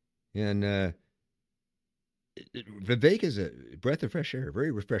 And Vivek is a breath of fresh air. Very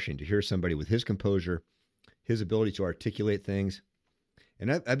refreshing to hear somebody with his composure, his ability to articulate things.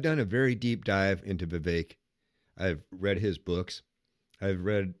 And I've done a very deep dive into Vivek. I've read his books. I've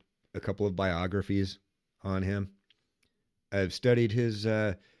read a couple of biographies on him. I've studied his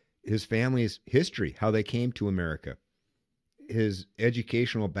family's history, how they came to America, his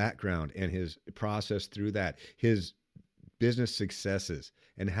educational background and his process through that, his business successes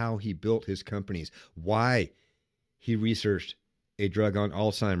and how he built his companies, why he researched a drug on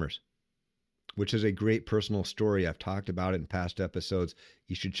Alzheimer's, which is a great personal story. I've talked about it in past episodes.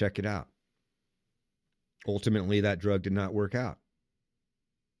 You should check it out. Ultimately, that drug did not work out.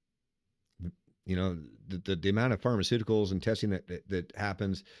 The amount of pharmaceuticals and testing that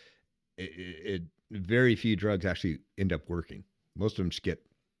happens, very few drugs actually end up working. Most of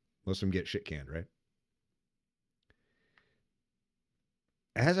them get shit canned, right?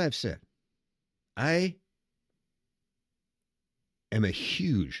 As I've said, I am a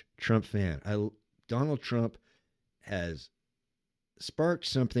huge Trump fan. Donald Trump has sparked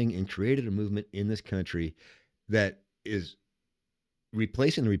something and created a movement in this country that is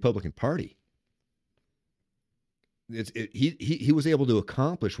replacing the Republican Party. He was able to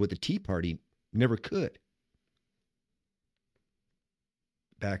accomplish what the Tea Party never could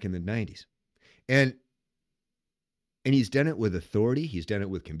back in the 90s. And he's done it with authority. He's done it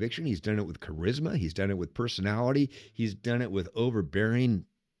with conviction. He's done it with charisma. He's done it with personality. He's done it with overbearing,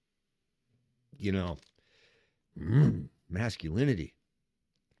 masculinity.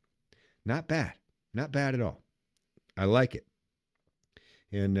 Not bad. Not bad at all. I like it.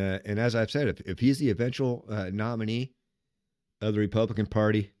 And as I've said, if he's the eventual nominee of the Republican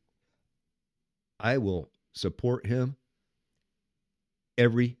Party, I will support him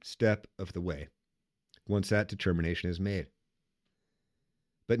every step of the way once that determination is made.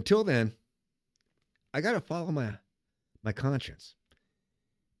 But until then, I got to follow my conscience.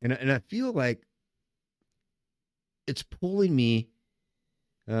 And I feel like it's pulling me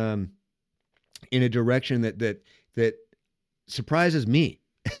in a direction that surprises me.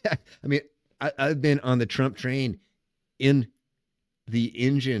 I mean, I've been on the Trump train in the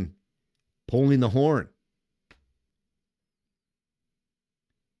engine, pulling the horn.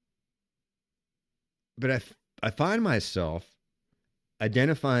 But I find myself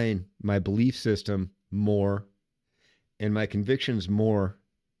identifying my belief system more and my convictions more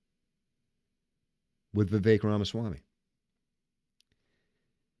with Vivek Ramaswamy.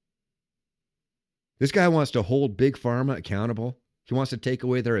 This guy wants to hold Big Pharma accountable. He wants to take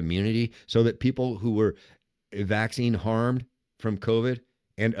away their immunity so that people who were vaccine harmed from COVID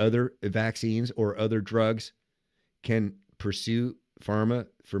and other vaccines or other drugs can pursue pharma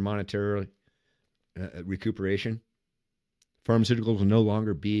for monetary recuperation. Pharmaceuticals will no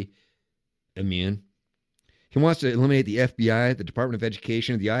longer be immune. He wants to eliminate the FBI, the Department of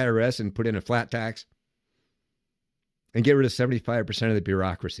Education, the IRS, and put in a flat tax and get rid of 75% of the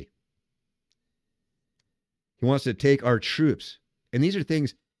bureaucracy. He wants to take our troops. And these are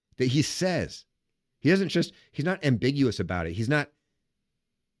things that he says. He's not ambiguous about it. He's not,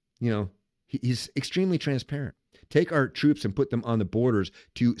 he's extremely transparent. Take our troops and put them on the borders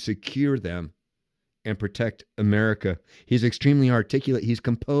to secure them and protect America. He's extremely articulate. He's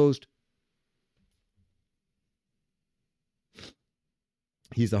composed.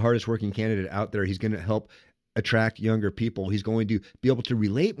 He's the hardest working candidate out there. He's going to help attract younger people. He's going to be able to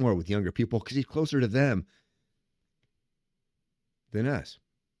relate more with younger people because he's closer to them than us.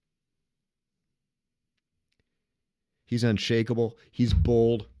 He's unshakable. He's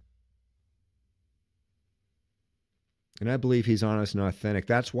bold. And I believe he's honest and authentic.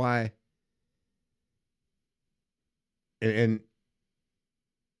 That's why, and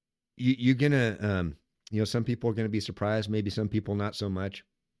you're going to, some people are going to be surprised. Maybe some people not so much.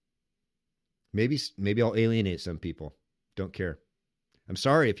 Maybe I'll alienate some people. Don't care. I'm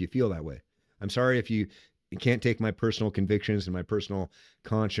sorry if you feel that way. I'm sorry if you can't take my personal convictions and my personal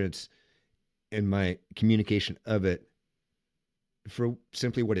conscience and my communication of it for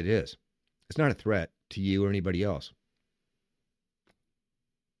simply what it is. It's not a threat to you or anybody else.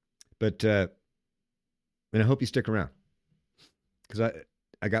 But, and I hope you stick around, because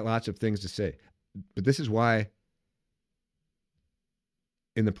I got lots of things to say. But this is why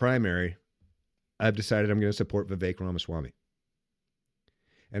in the primary, I've decided I'm going to support Vivek Ramaswamy.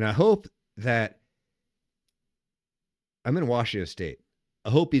 And I hope that I'm in Washington State. I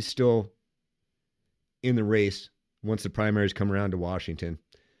hope he's still in the race once the primaries come around to Washington,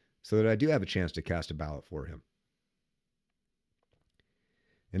 so that I do have a chance to cast a ballot for him.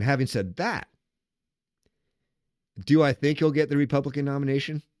 And having said that, do I think he'll get the Republican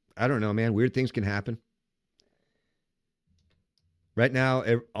nomination? I don't know, man. Weird things can happen. Right now,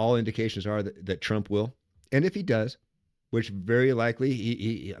 all indications are that Trump will. And if he does, which very likely,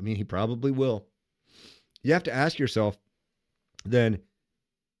 he probably will, you have to ask yourself, then,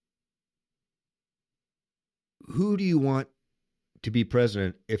 who do you want to be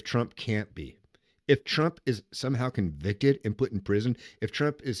president if Trump can't be? If Trump is somehow convicted and put in prison, if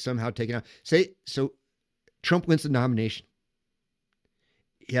Trump is somehow taken out, so Trump wins the nomination.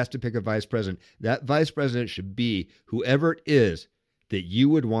 He has to pick a vice president. That vice president should be whoever it is that you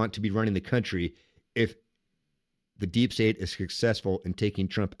would want to be running the country if the deep state is successful in taking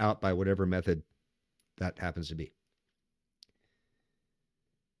Trump out by whatever method that happens to be.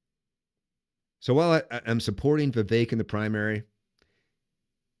 So while I'm supporting Vivek in the primary,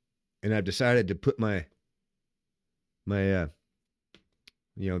 and I've decided to put my cart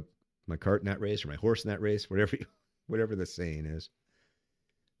in that race, or my horse in that race, whatever the saying is.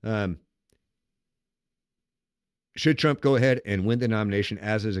 Should Trump go ahead and win the nomination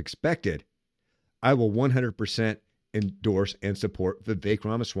as is expected, I will 100% endorse and support Vivek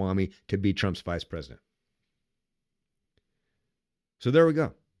Ramaswamy to be Trump's vice president. So there we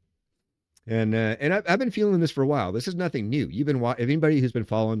go. And I've been feeling this for a while. This is nothing new. If anybody who's been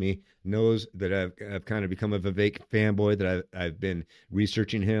following me knows that I've kind of become a Vivek fanboy, that I've been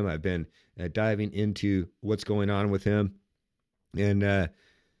researching him. I've been diving into what's going on with him. And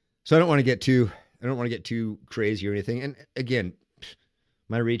so I don't want to get too crazy or anything. And again,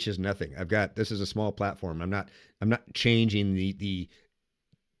 my reach is nothing. This is a small platform. I'm not changing the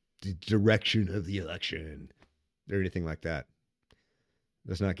direction of the election or anything like that.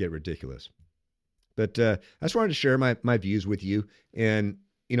 Let's not get ridiculous. But I just wanted to share my views with you. And,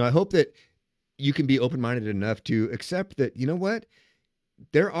 I hope that you can be open-minded enough to accept that, you know what?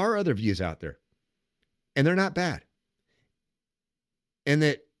 There are other views out there. And they're not bad. And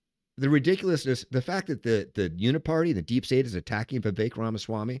that the ridiculousness, the fact that the uniparty, the deep state, is attacking Vivek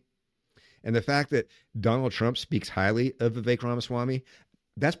Ramaswamy, and the fact that Donald Trump speaks highly of Vivek Ramaswamy,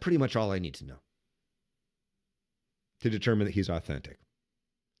 that's pretty much all I need to know to determine that he's authentic.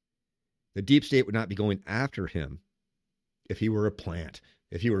 The deep state would not be going after him if he were a plant,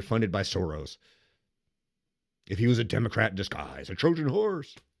 if he were funded by Soros, if he was a Democrat in disguise, a Trojan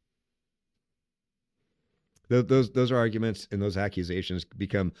horse. Those arguments and those accusations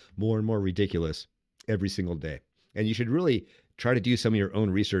become more and more ridiculous every single day. And you should really try to do some of your own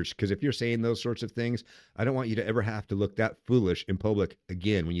research, because if you're saying those sorts of things, I don't want you to ever have to look that foolish in public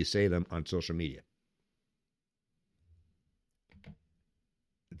again when you say them on social media.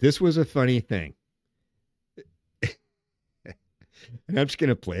 This was a funny thing. And I'm just going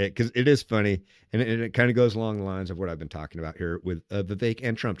to play it because it is funny. And it kind of goes along the lines of what I've been talking about here with Vivek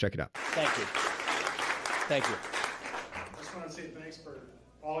and Trump. Check it out. Thank you. Thank you. I just want to say thanks for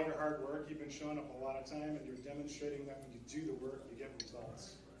all your hard work. You've been showing up a lot of time, and you're demonstrating that when you do the work, you get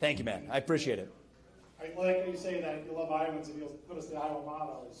results. Thank you, man. I appreciate it. I like how you say that you love Iowans, and you'll put us the Iowa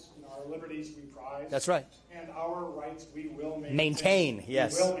motto is, our liberties we prize. That's right. And our rights we will maintain. Maintain,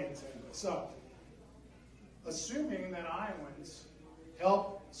 yes. We will maintain. So, assuming that Iowans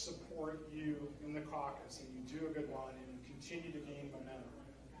help support you in the caucus, and you do a good one, and you continue to gain momentum,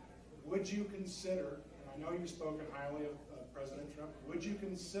 would you consider, and I know you've spoken highly of President Trump, would you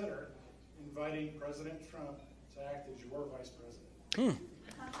consider inviting President Trump to act as your vice president?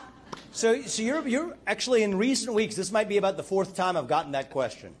 So you're actually, in recent weeks, this might be about the fourth time I've gotten that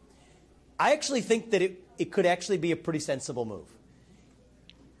question. I actually think that it could actually be a pretty sensible move.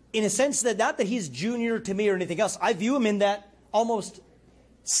 in a sense that not that he's junior to me or anything else. I view him in that almost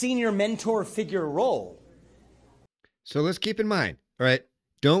senior mentor figure role. So let's keep in mind, all right,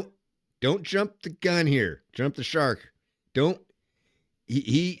 don't jump the gun here. Jump the shark.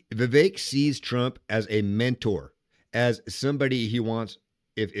 Vivek sees Trump as a mentor, as somebody he wants,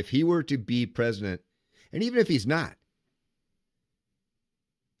 if he were to be president, and even if he's not.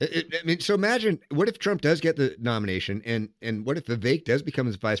 So imagine, what if Trump does get the nomination, and what if Vivek does become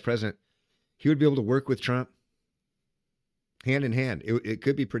his vice president? He would be able to work with Trump hand in hand. It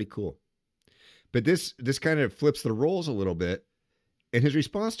could be pretty cool. But this kind of flips the roles a little bit, and his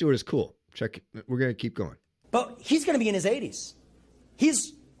response to it is cool. We're going to keep going. But he's going to be in his 80s.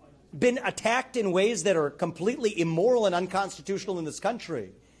 He's been attacked in ways that are completely immoral and unconstitutional in this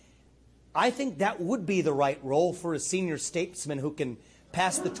country. I think that would be the right role for a senior statesman who can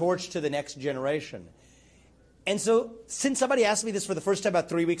pass the torch to the next generation. And so, since somebody asked me this for the first time about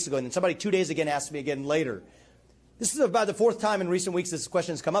 3 weeks ago, and then somebody 2 days again asked me again later, this is about the fourth time in recent weeks this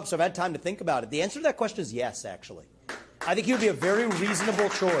question has come up, so I've had time to think about it. The answer to that question is yes, actually. I think he would be a very reasonable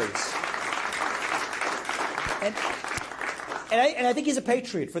choice. And I think he's a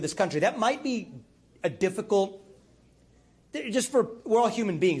patriot for this country. That might be a difficult, we're all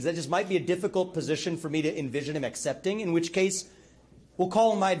human beings, that just might be a difficult position for me to envision him accepting, in which case we'll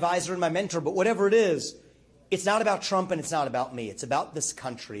call him my advisor and my mentor, but whatever it is, it's not about Trump and it's not about me. It's about this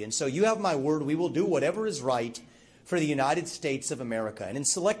country. And so you have my word, we will do whatever is right for the United States of America. And in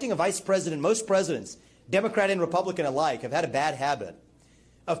selecting a vice president, most presidents, Democrat and Republican alike, have had a bad habit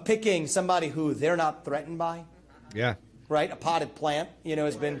of picking somebody who they're not threatened by. Yeah. Right? A potted plant,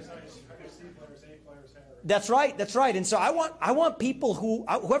 has been. That's right. And so I want people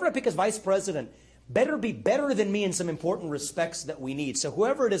whoever I pick as vice president better be better than me in some important respects that we need. So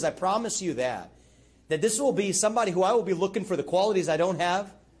whoever it is, I promise you that this will be somebody who I will be looking for the qualities I don't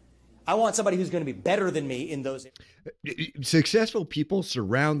have. I want somebody who's going to be better than me in those. Successful people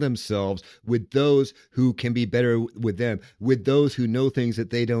surround themselves with those who can be better with them, with those who know things that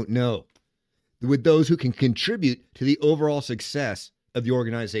they don't know, with those who can contribute to the overall success of the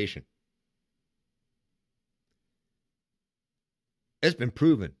organization. It's been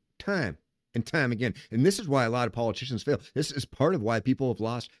proven time and time again. And this is why a lot of politicians fail. This is part of why people have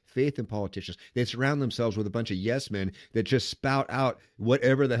lost faith in politicians. They surround themselves with a bunch of yes men that just spout out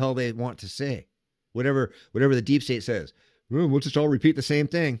whatever the hell they want to say. Whatever the deep state says. We'll just all repeat the same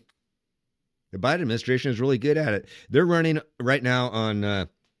thing. The Biden administration is really good at it. They're running right now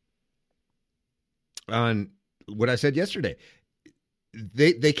on what I said yesterday.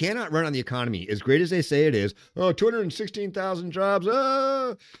 They cannot run on the economy. As great as they say it is, 216,000 jobs.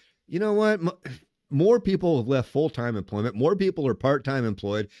 You know what? More people have left full-time employment. More people are part-time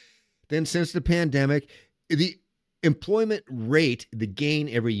employed than since the pandemic. The employment rate, the gain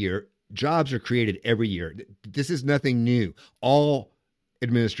every year, jobs are created every year. This is nothing new. All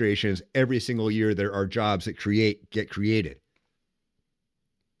administrations, every single year, there are jobs that get created.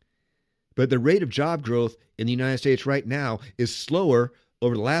 But the rate of job growth in the United States right now is slower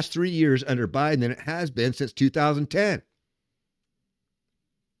over the last 3 years under Biden than it has been since 2010.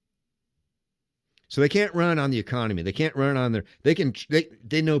 So they can't run on the economy. They can't run on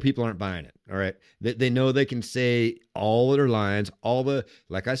they know people aren't buying it. All right. They know they can say all of their lines,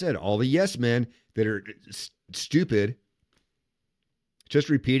 like I said, all the yes men that are stupid, just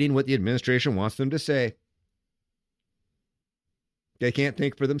repeating what the administration wants them to say. They can't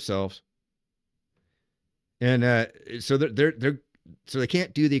think for themselves. And so so they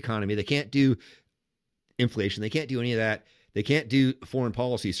can't do the economy. They can't do inflation. They can't do any of that. They can't do foreign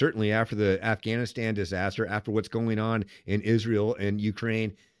policy, certainly after the Afghanistan disaster, after what's going on in Israel and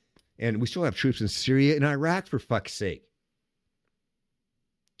Ukraine. And we still have troops in Syria and Iraq, for fuck's sake.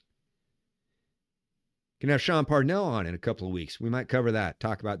 Going to have Sean Parnell on in a couple of weeks. We might cover that,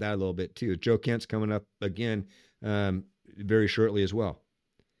 talk about that a little bit too. Joe Kent's coming up again very shortly as well.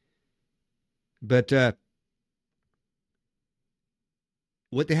 But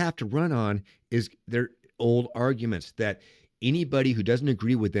what they have to run on is their old arguments that anybody who doesn't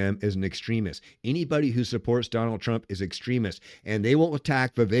agree with them is an extremist. Anybody who supports Donald Trump is extremist. And they will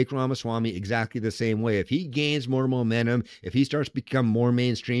attack Vivek Ramaswamy exactly the same way. If he gains more momentum, if he starts to become more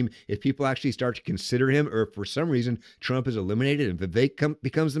mainstream, if people actually start to consider him, or if for some reason Trump is eliminated and Vivek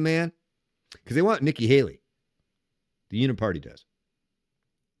becomes the man, because they want Nikki Haley. The Uniparty does.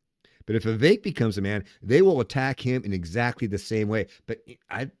 But if Vivek becomes a man, they will attack him in exactly the same way. But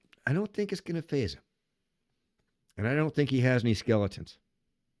I don't think it's going to faze him. And I don't think he has any skeletons.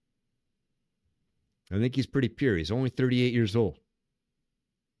 I think he's pretty pure. He's only 38 years old.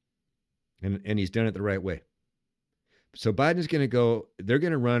 And he's done it the right way. So Biden's going to go, they're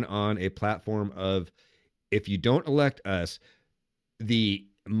going to run on a platform of, if you don't elect us, the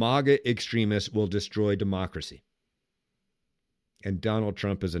MAGA extremists will destroy democracy. And Donald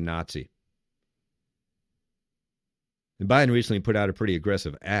Trump is a Nazi. And Biden recently put out a pretty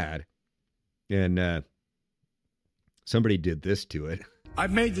aggressive ad, and somebody did this to it.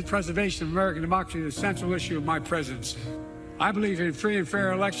 I've made the preservation of American democracy the central issue of my presidency. I believe in free and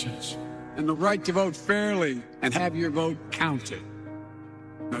fair elections and the right to vote fairly and have your vote counted.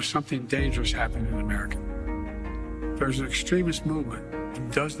 There's something dangerous happening in America. There's an extremist movement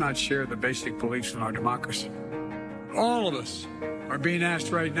that does not share the basic beliefs in our democracy. All of us are being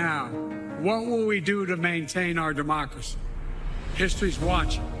asked right now, what will we do to maintain our democracy? History's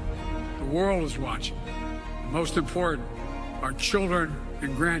watching. The world is watching. Most important, our children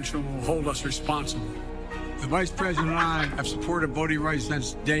and grandchildren will hold us responsible. The Vice President and I have supported voting rights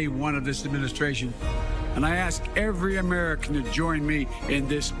since day one of this administration, and I ask every American to join me in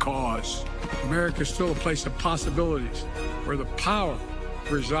this cause. America is still a place of possibilities, where the power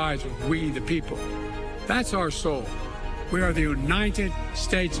resides with we, the people. That's our soul. We are the United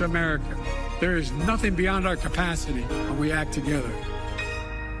States of America. There is nothing beyond our capacity when we act together.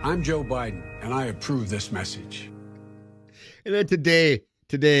 I'm Joe Biden, and I approve this message. And then today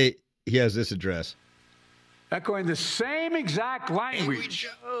he has this address. Echoing the same exact language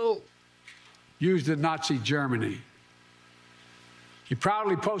used in Nazi Germany. He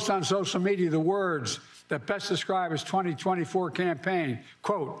proudly posts on social media the words that best describe his 2024 campaign,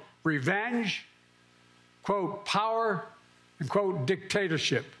 quote, revenge, quote, power, and quote,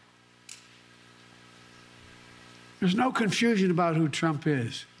 dictatorship. There's no confusion about who Trump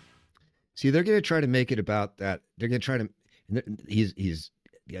is. See, they're going to try to make it about that. They're going to try to, he's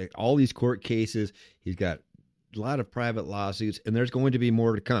got all these court cases. He's got a lot of private lawsuits, and there's going to be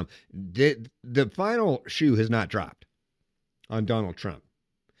more to come. The final shoe has not dropped on Donald Trump.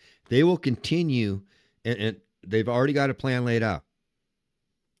 They will continue, and they've already got a plan laid out.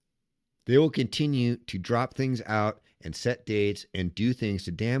 They will continue to drop things out and set dates and do things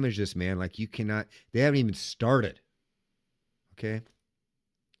to damage this man like you cannot. They haven't even started. Okay?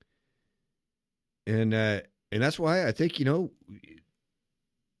 And that's why I think, it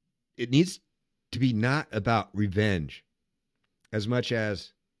needs to be not about revenge as much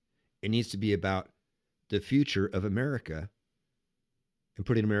as it needs to be about the future of America and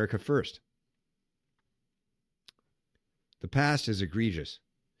putting America first. The past is egregious.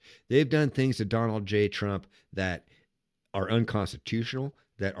 They've done things to Donald J. Trump that are unconstitutional,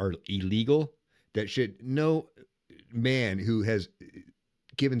 that are illegal, that should no man who has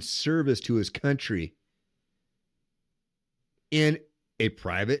given service to his country as a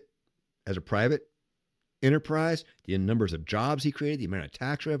private enterprise, the numbers of jobs he created, the amount of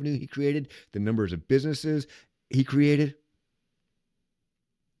tax revenue he created, the numbers of businesses he created.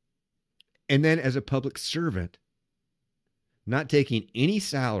 And then as a public servant, not taking any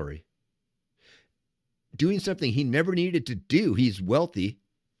salary, doing something he never needed to do. He's wealthy.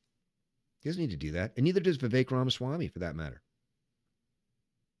 He doesn't need to do that. And neither does Vivek Ramaswamy, for that matter.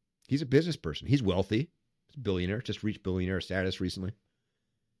 He's a business person. He's wealthy. He's a billionaire, just reached billionaire status recently.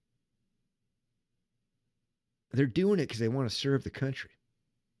 They're doing it because they want to serve the country.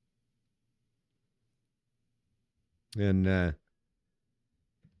 And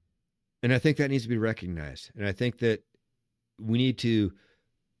I think that needs to be recognized. And I think that we need to,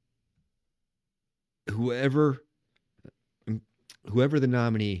 whoever the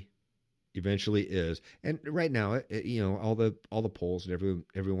nominee eventually is, and right now, all the polls and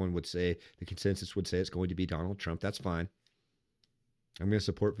everyone would say, the consensus would say it's going to be Donald Trump. That's fine. I'm going to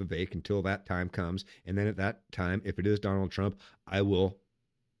support Vivek until that time comes. And then at that time, if it is Donald Trump, I will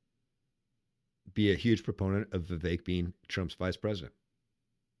be a huge proponent of Vivek being Trump's vice president.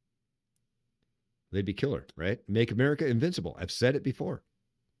 They'd be killer, right? Make America invincible. I've said it before.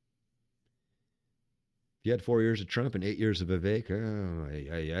 If you had 4 years of Trump and 8 years of Vivek,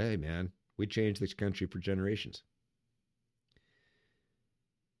 man, we'd change this country for generations.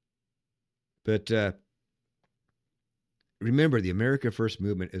 But remember, the America First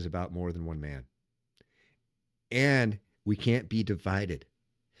movement is about more than one man. And we can't be divided.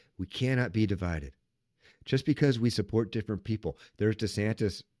 We cannot be divided. Just because we support different people. There's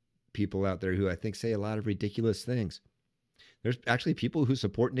DeSantis people out there who I think say a lot of ridiculous things. There's actually people who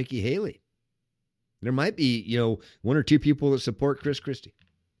support Nikki Haley. There might be, one or two people that support Chris Christie.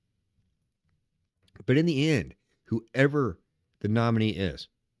 But in the end, whoever the nominee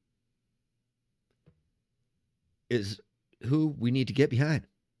is who we need to get behind.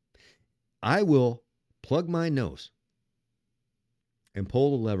 I will plug my nose and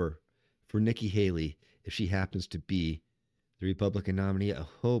pull the lever for Nikki Haley if she happens to be the Republican nominee. I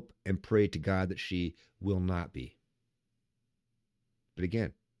hope and pray to God that she will not be. But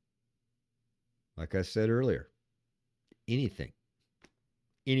again, like I said earlier, anything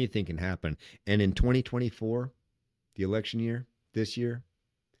can happen. And in 2024, the election year, this year,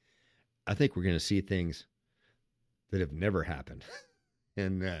 I think we're going to see things that have never happened.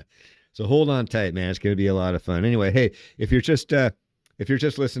 And so hold on tight, man. It's going to be a lot of fun. Anyway, hey, if you're just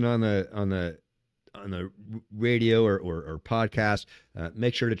listening on the radio or podcast,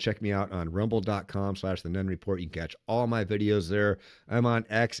 make sure to check me out on rumble.com/the Nunn Report. You can catch all my videos there. I'm on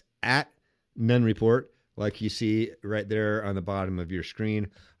X at Nunn Report, like you see right there on the bottom of your screen.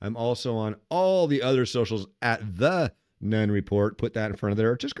 I'm also on all the other socials at the Nunn Report. Put that in front of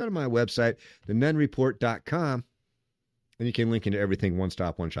there. Just go to my website, thenunnreport.com, and you can link into everything, one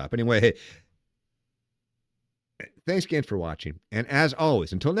stop, one shop. Anyway, hey, thanks again for watching. And as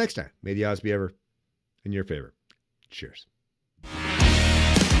always, until next time, may the odds be ever in your favor. Cheers.